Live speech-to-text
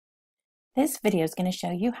This video is going to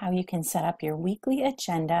show you how you can set up your weekly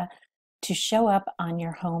agenda to show up on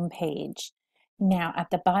your home page. Now,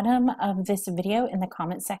 at the bottom of this video in the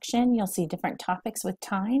comment section, you'll see different topics with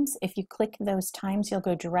times. If you click those times, you'll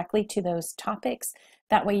go directly to those topics.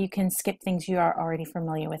 That way you can skip things you are already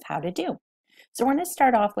familiar with how to do. So we're going to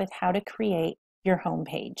start off with how to create your home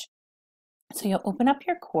page. So you'll open up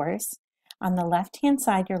your course. On the left-hand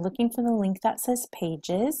side, you're looking for the link that says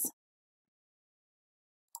Pages.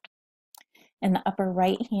 In the upper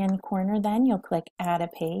right-hand corner, then, you'll click Add a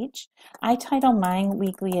Page. I title mine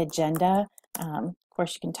Weekly Agenda. Of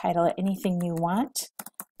course, you can title it anything you want,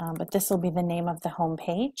 but this will be the name of the home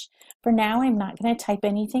page. For now, I'm not going to type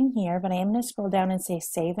anything here, but I am going to scroll down and say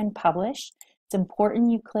Save and Publish. It's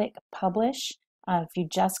important you click Publish. If you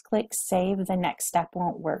just click Save, the next step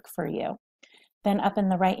won't work for you. Then up in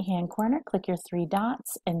the right-hand corner, click your three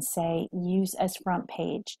dots and say Use as Front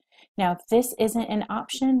Page. Now, if this isn't an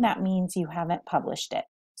option, that means you haven't published it.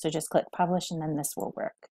 So just click Publish and then this will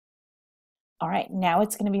work. All right, now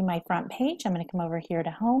it's going to be my front page. I'm going to come over here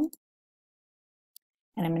to Home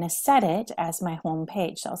and I'm going to set it as my home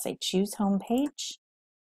page. So I'll say Choose Home Page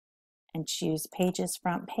and choose Pages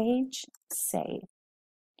Front Page, Save.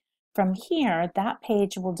 From here, that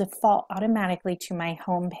page will default automatically to my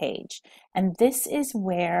home page. And this is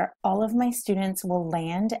where all of my students will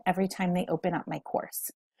land every time they open up my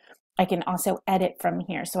course. I can also edit from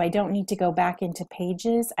here. So I don't need to go back into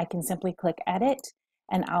Pages. I can simply click Edit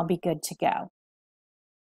and I'll be good to go.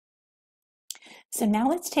 So now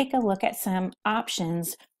let's take a look at some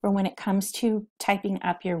options for when it comes to typing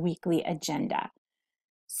up your weekly agenda.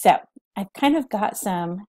 So I've kind of got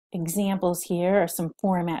some examples here or some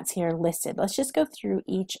formats here listed. Let's just go through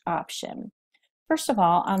each option. First of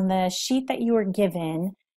all, on the sheet that you were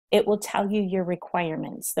given, it will tell you your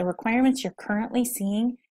requirements. The requirements you're currently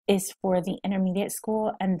seeing is for the intermediate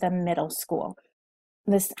school and the middle school.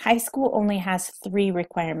 This high school only has 3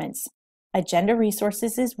 requirements. Agenda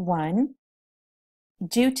resources is 1,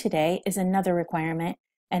 due today is another requirement,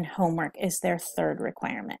 and homework is their 3rd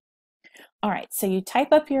requirement. All right, so you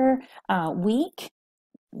type up your week,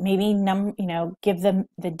 maybe give them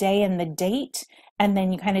the day and the date, and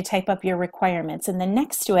then you kind of type up your requirements. And then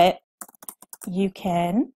next to it, you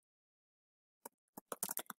can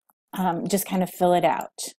just kind of fill it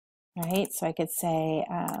out, right? So I could say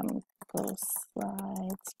Google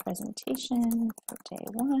Slides presentation for day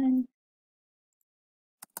 1.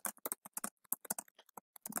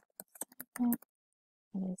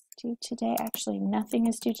 It is due today. Actually, nothing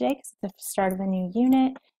is due today because it's the start of a new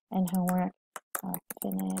unit, and homework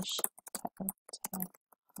finish.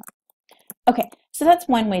 Okay, so that's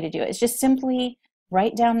one way to do it. It's just simply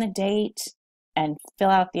write down the date and fill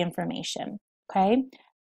out the information, okay?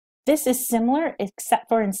 This is similar, except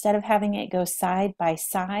for instead of having it go side by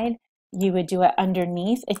side, you would do it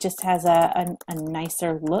underneath. It just has a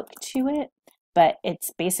nicer look to it, but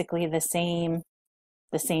it's basically the same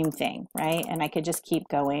thing, right? And I could just keep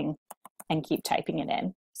going and keep typing it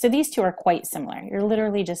in. So these two are quite similar. You're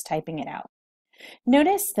literally just typing it out.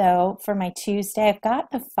 Notice though, for my Tuesday, I've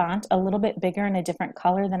got the font a little bit bigger in a different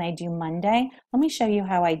color than I do Monday. Let me show you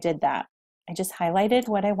how I did that. I just highlighted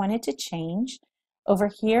what I wanted to change.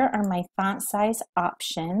 Over here are my font size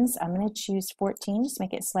options. I'm going to choose 14, just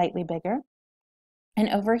make it slightly bigger. And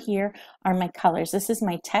over here are my colors. This is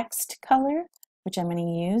my text color, which I'm going to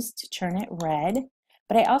use to turn it red.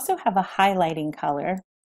 But I also have a highlighting color.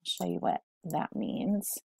 I'll show you what that means.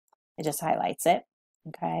 It just highlights it,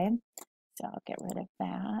 okay? So I'll get rid of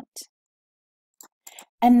that.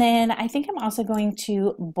 And then I think I'm also going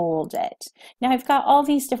to bold it. Now I've got all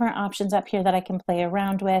these different options up here that I can play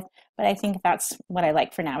around with, but I think that's what I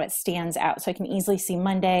like for now. It stands out so I can easily see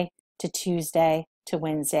Monday to Tuesday to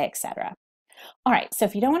Wednesday, etc. All right, so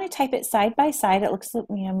if you don't want to type it side by side, it looks,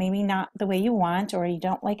 maybe not the way you want, or you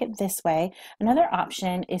don't like it this way, another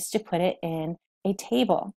option is to put it in a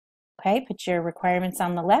table. Okay, put your requirements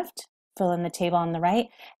on the left, fill in the table on the right,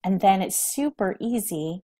 and then it's super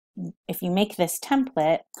easy. If you make this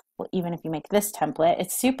template, well, even if you make this template,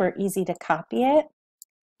 it's super easy to copy it.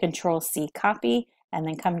 Control-C copy, and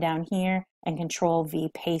then come down here and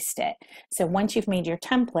Control-V paste it. So once you've made your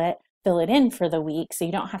template, fill it in for the week so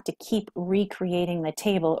you don't have to keep recreating the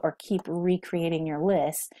table or keep recreating your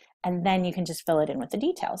list, and then you can just fill it in with the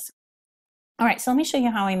details. All right, so let me show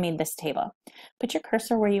you how I made this table. Put your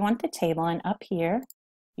cursor where you want the table, and up here,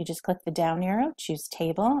 you just click the down arrow, choose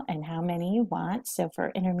table, and how many you want. So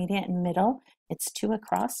for intermediate and middle, it's 2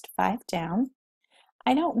 across, 5 down.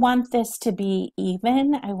 I don't want this to be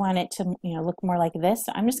even. I want it to look more like this.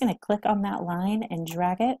 So I'm just going to click on that line and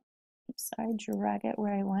drag it. Drag it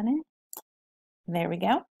where I want it. There we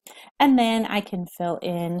go. And then I can fill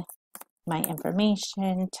in my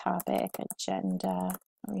information, topic, agenda,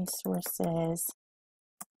 resources,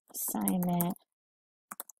 assignment,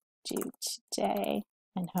 due today,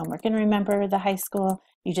 and homework. And remember, the high school,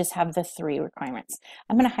 you just have the 3 requirements.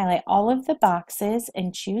 I'm going to highlight all of the boxes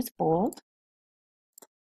and choose bold.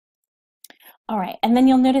 All right, and then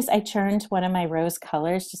you'll notice I turned one of my rose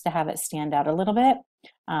colors just to have it stand out a little bit.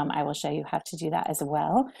 I will show you how to do that as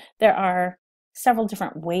well. There are several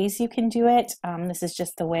different ways you can do it. This is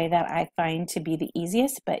just the way that I find to be the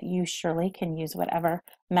easiest, but you surely can use whatever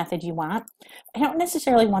method you want. I don't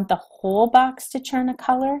necessarily want the whole box to turn a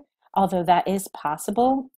color, although that is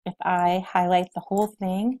possible. If I highlight the whole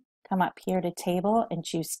thing, come up here to table and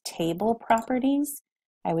choose table properties,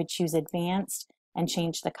 I would choose advanced and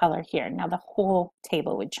change the color here. Now the whole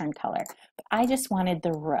table would turn color, but I just wanted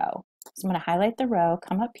the row. So I'm going to highlight the row,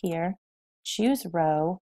 come up here, choose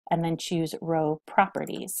row, and then choose row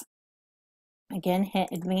properties. Again, hit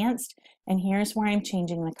advanced, and here's where I'm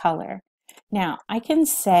changing the color. Now I can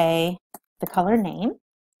say the color name,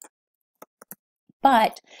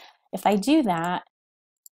 but if I do that,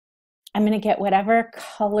 I'm going to get whatever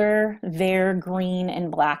color their green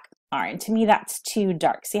and black are. And to me, that's too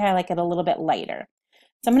dark. See how I like it a little bit lighter.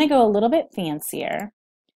 So I'm going to go a little bit fancier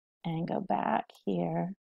and go back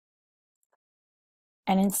here.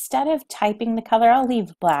 And instead of typing the color, I'll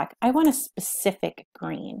leave black. I want a specific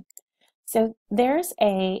green. So there's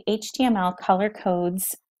a HTML color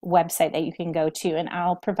codes website that you can go to, and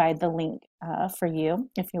I'll provide the link for you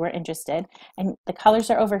if you were interested. And the colors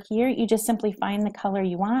are over here. You just simply find the color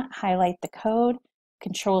you want, highlight the code,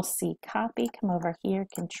 Control-C copy, come over here,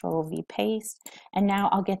 Control-V paste, and now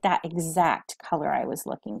I'll get that exact color I was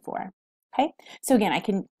looking for. Okay, so again, I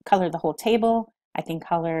can color the whole table, I can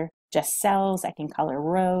color just cells, I can color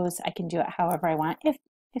rows, I can do it however I want. If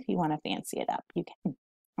you want to fancy it up, you can.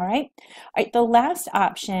 All right, the last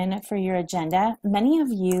option for your agenda, many of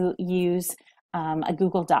you use a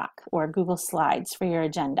Google Doc or Google Slides for your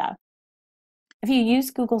agenda. If you use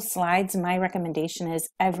Google Slides, my recommendation is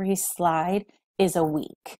every slide is a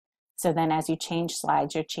week. So then as you change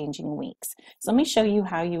slides, you're changing weeks. So let me show you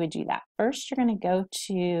how you would do that. First, you're going to go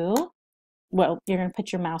to, well, you're going to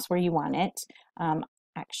put your mouse where you want it.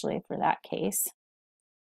 Actually, for that case,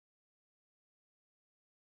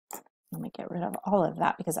 let me get rid of all of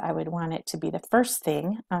that because I would want it to be the first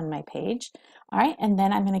thing on my page. All right, and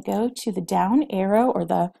then I'm going to go to the down arrow or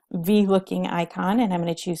the V-looking icon, and I'm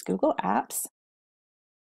going to choose Google Apps.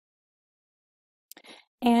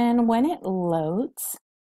 And when it loads,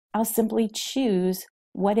 I'll simply choose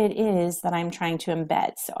what it is that I'm trying to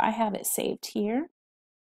embed. So I have it saved here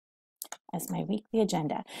as my weekly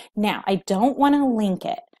agenda. Now, I don't want to link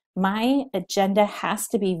it. My agenda has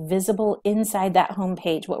to be visible inside that home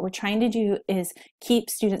page. What we're trying to do is keep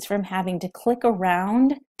students from having to click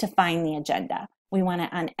around to find the agenda. We want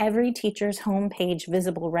it on every teacher's home page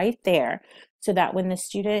visible right there so that when the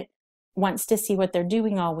student wants to see what they're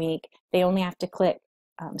doing all week, they only have to click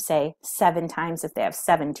say 7 times if they have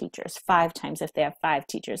 7 teachers, 5 times if they have 5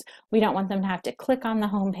 teachers. We don't want them to have to click on the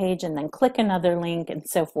home page and then click another link and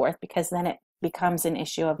so forth, because then it becomes an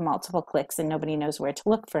issue of multiple clicks and nobody knows where to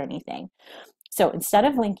look for anything. So instead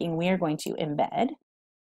of linking, we are going to embed.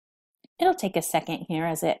 It'll take a second here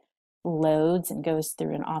as it loads and goes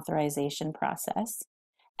through an authorization process.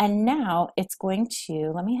 And now it's going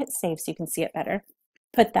to, let me hit save so you can see it better.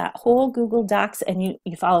 Put that whole Google Docs, and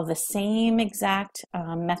you follow the same exact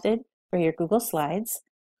method for your Google Slides,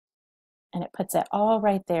 and it puts it all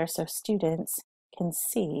right there so students can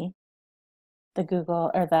see the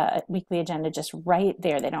Google or the weekly agenda just right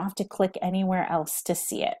there. They don't have to click anywhere else to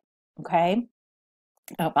see it. Okay.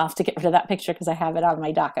 Oh, I'll have to get rid of that picture because I have it on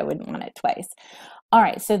my doc. I wouldn't want it twice. All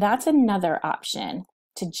right, so that's another option,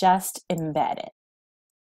 to just embed it.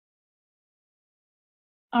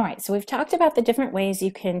 All right, so we've talked about the different ways you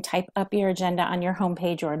can type up your agenda on your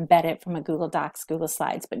homepage or embed it from a Google Docs, Google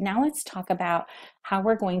Slides, but now let's talk about how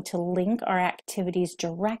we're going to link our activities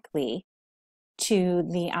directly to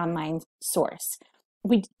the online source.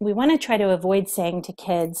 We want to try to avoid saying to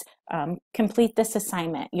kids, complete this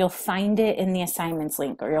assignment. You'll find it in the assignments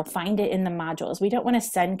link, or you'll find it in the modules. We don't want to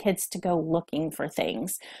send kids to go looking for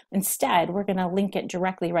things. Instead, we're going to link it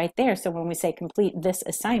directly right there. So when we say complete this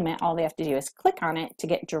assignment, all they have to do is click on it to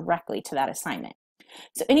get directly to that assignment.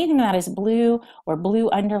 So anything that is blue or blue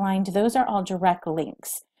underlined, those are all direct links.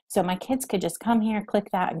 So my kids could just come here, click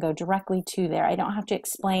that, and go directly to there. I don't have to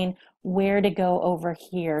explain where to go over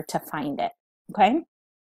here to find it, okay?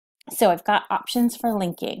 So I've got options for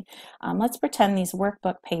linking. Let's pretend these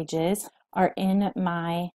workbook pages are in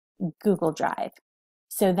my Google Drive.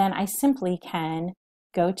 So then I simply can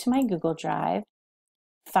go to my Google Drive,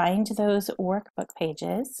 find those workbook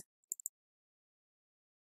pages,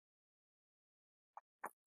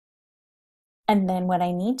 and then what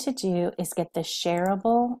I need to do is get the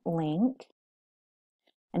shareable link.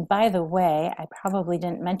 And by the way, I probably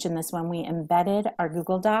didn't mention this when we embedded our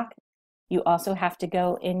Google Doc. You also have to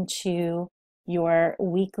go into your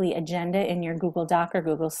weekly agenda in your Google Doc or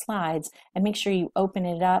Google Slides and make sure you open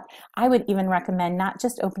it up. I would even recommend not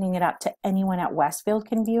just opening it up to anyone at Westfield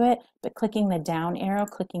can view it, but clicking the down arrow,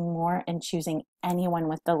 clicking more, and choosing anyone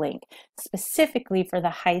with the link. Specifically for the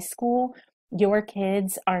high school, your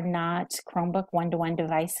kids are not Chromebook one-to-one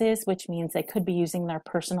devices, which means they could be using their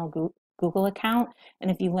personal Google account.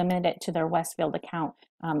 And if you limit it to their Westfield account,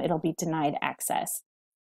 it'll be denied access.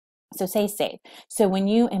 So stay safe. So when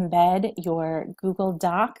you embed your Google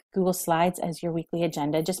Doc, Google Slides as your weekly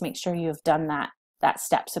agenda, just make sure you have done that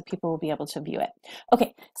step so people will be able to view it.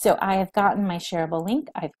 Okay, so I have gotten my shareable link.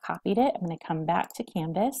 I've copied it. I'm going to come back to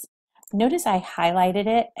Canvas. Notice I highlighted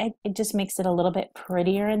it. It just makes it a little bit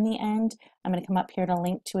prettier in the end. I'm going to come up here to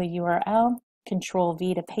link to a URL, Control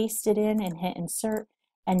V to paste it in and hit insert.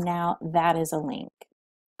 And now that is a link.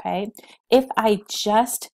 Okay, if I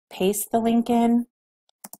just paste the link in,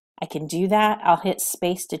 I can do that. I'll hit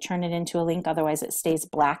space to turn it into a link, otherwise it stays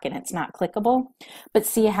black and it's not clickable. But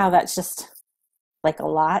see how that's just like a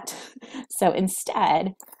lot? So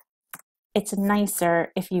instead, it's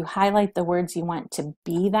nicer if you highlight the words you want to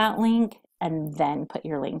be that link and then put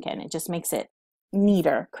your link in. It just makes it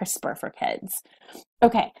neater, crisper for kids.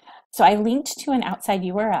 Okay, so I linked to an outside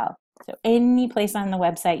URL. So any place on the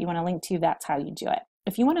website you want to link to, that's how you do it.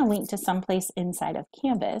 If you want to link to someplace inside of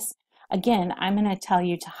Canvas, again, I'm going to tell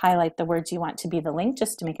you to highlight the words you want to be the link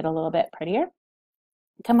just to make it a little bit prettier.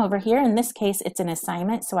 Come over here. In this case, it's an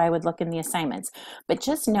assignment, so I would look in the assignments. But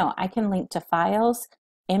just know I can link to files,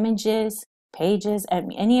 images, pages,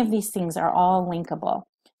 and any of these things are all linkable.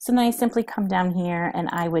 So then I simply come down here and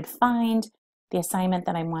I would find the assignment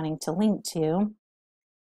that I'm wanting to link to.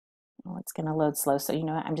 Oh, it's going to load slow, so you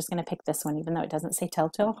know what? I'm just going to pick this one, even though it doesn't say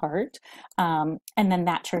Telltale Heart. And then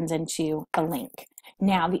that turns into a link.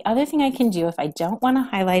 Now, the other thing I can do if I don't want to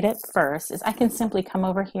highlight it first is I can simply come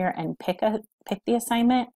over here and pick the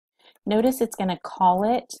assignment. Notice it's going to call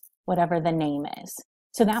it whatever the name is.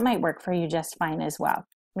 So that might work for you just fine as well.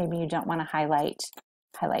 Maybe you don't want to highlight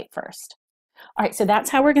first. All right, so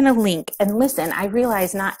that's how we're going to link. And listen, I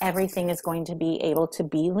realize not everything is going to be able to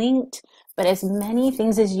be linked, but as many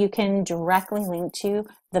things as you can directly link to,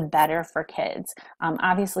 the better for kids.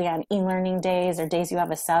 Obviously, on e-learning days or days you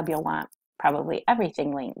have a sub, you'll want probably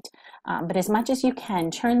everything linked. But as much as you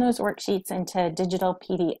can, turn those worksheets into digital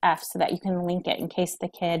PDFs so that you can link it in case the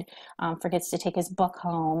kid forgets to take his book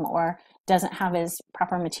home or doesn't have his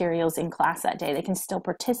proper materials in class that day. They can still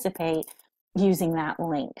participate using that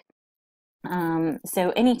link.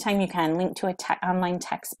 So anytime you can, link to an online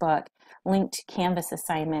textbook, link to Canvas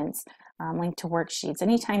assignments, link to worksheets.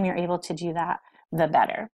 Anytime you're able to do that, the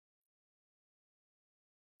better.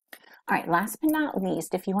 All right, last but not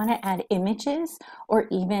least, if you want to add images or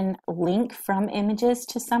even link from images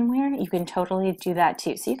to somewhere, you can totally do that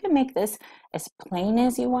too. So you can make this as plain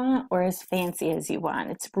as you want or as fancy as you want.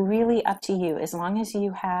 It's really up to you, as long as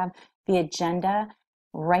you have the agenda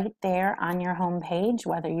right there on your home page,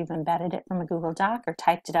 whether you've embedded it from a Google Doc or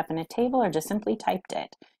typed it up in a table or just simply typed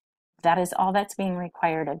it. That is all that's being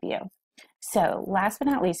required of you. So last but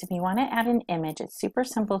not least, if you want to add an image, it's super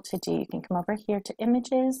simple to do. You can come over here to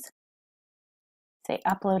images, say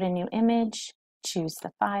upload a new image, choose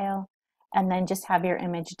the file, and then just have your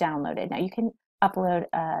image downloaded. Now you can upload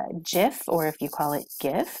a GIF, or if you call it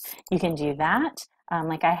GIF, you can do that.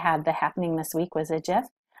 Like I had the happening this week was a GIF.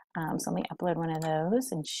 So let me upload one of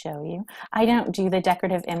those and show you. I don't do the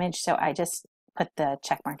decorative image, so I just put the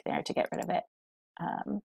check mark there to get rid of it.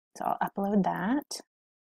 So I'll upload that.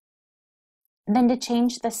 And then to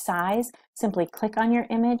change the size, simply click on your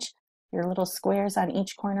image. Your little squares on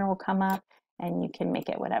each corner will come up and you can make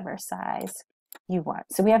it whatever size you want.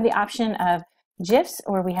 So we have the option of GIFs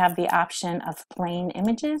or we have the option of plain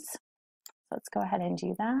images. Let's go ahead and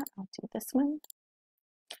do that. I'll do this one.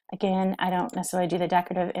 Again, I don't necessarily do the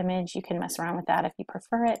decorative image. You can mess around with that if you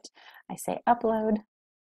prefer it. I say upload.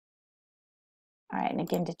 All right, and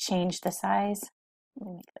again, to change the size, let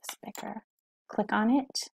me make this bigger. Click on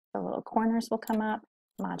it. The little corners will come up.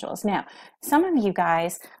 Modules. Now, some of you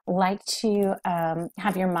guys like to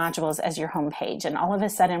have your modules as your home page, and all of a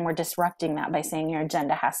sudden we're disrupting that by saying your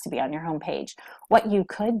agenda has to be on your home page. What you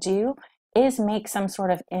could do is make some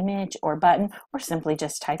sort of image or button, or simply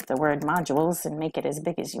just type the word modules and make it as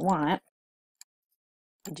big as you want.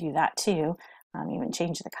 Do that too. Even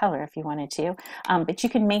change the color if you wanted to, but you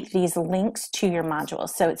can make these links to your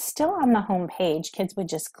modules. So it's still on the home page. Kids would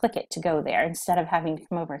just click it to go there instead of having to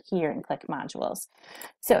come over here and click modules.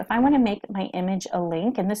 So if I want to make my image a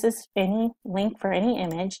link, and this is any link for any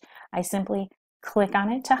image, I simply click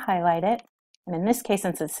on it to highlight it. And in this case,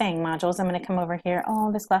 since it's saying modules, I'm going to come over here.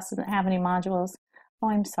 Oh, this class doesn't have any modules. Oh,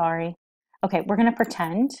 I'm sorry. Okay, we're going to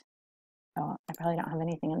pretend. Oh, I probably don't have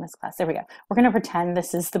anything in this class. There we go. We're going to pretend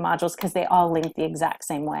this is the modules because they all link the exact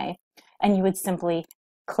same way. And you would simply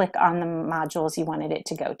click on the modules you wanted it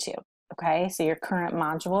to go to. Okay, so your current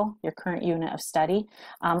module, your current unit of study,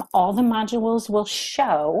 all the modules will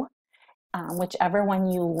show. Whichever one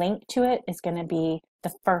you link to it is going to be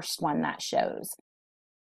the first one that shows.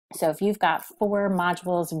 So if you've got 4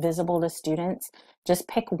 modules visible to students, just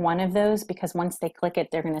pick one of those, because once they click it,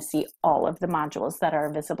 they're going to see all of the modules that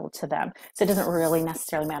are visible to them. So it doesn't really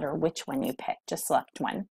necessarily matter which one you pick, just select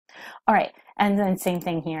one. All right, and then same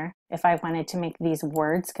thing here. If I wanted to make these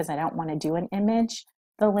words, because I don't want to do an image,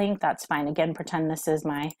 the link, that's fine. Again, pretend this is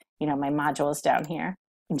my, my modules down here,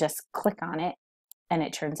 and just click on it, and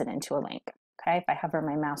it turns it into a link. Okay, if I hover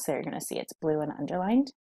my mouse there, you're going to see it's blue and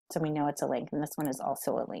underlined. So we know it's a link, and this one is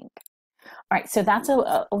also a link. All right, so that's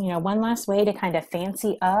one last way to kind of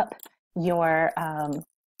fancy up your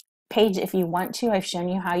page if you want to. I've shown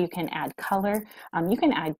you how you can add color. You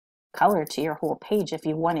can add color to your whole page if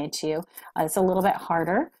you wanted to. It's a little bit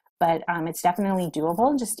harder, but it's definitely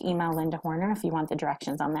doable. Just email Linda Horner if you want the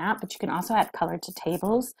directions on that. But you can also add color to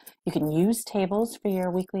tables. You can use tables for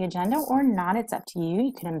your weekly agenda or not. It's up to you.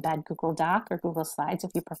 You can embed Google Doc or Google Slides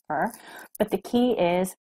if you prefer. But the key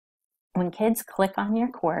is, when kids click on your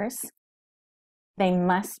course, they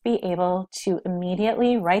must be able to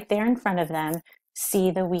immediately, right there in front of them,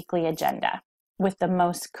 see the weekly agenda with the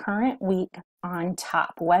most current week on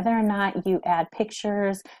top. Whether or not you add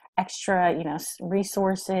pictures, extra,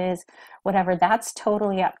 resources, whatever, that's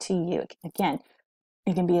totally up to you. Again,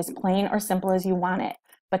 it can be as plain or simple as you want it,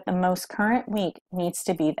 but the most current week needs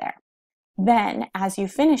to be there. Then, as you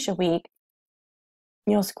finish a week,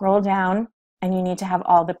 you'll scroll down and you need to have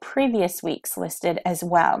all the previous weeks listed as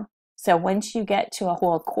well. So once you get to a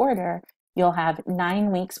whole quarter, you'll have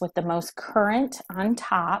 9 weeks with the most current on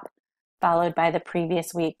top, followed by the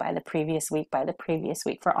previous week, by the previous week, by the previous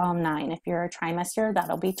week for all 9. If you're a trimester,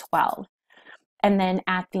 that'll be 12. And then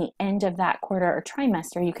at the end of that quarter or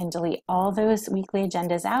trimester, you can delete all those weekly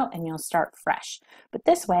agendas out and you'll start fresh. But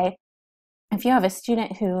this way, if you have a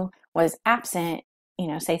student who was absent,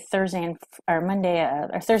 say Thursday and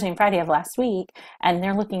Friday of last week, and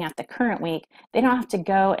they're looking at the current week, they don't have to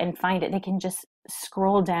go and find it. They can just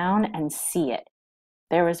scroll down and see it.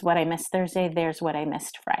 There was what I missed Thursday, there's what I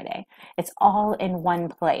missed Friday. It's all in one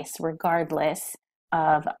place, regardless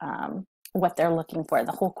of what they're looking for.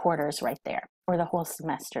 The whole quarter is right there, or the whole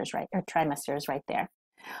semester is right, or trimester is right there.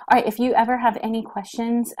 All right, if you ever have any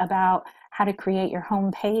questions about how to create your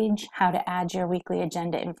home page, how to add your weekly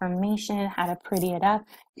agenda information, how to pretty it up,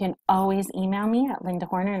 you can always email me at Linda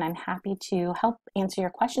Horner, and I'm happy to help answer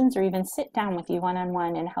your questions or even sit down with you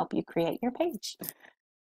one-on-one and help you create your page.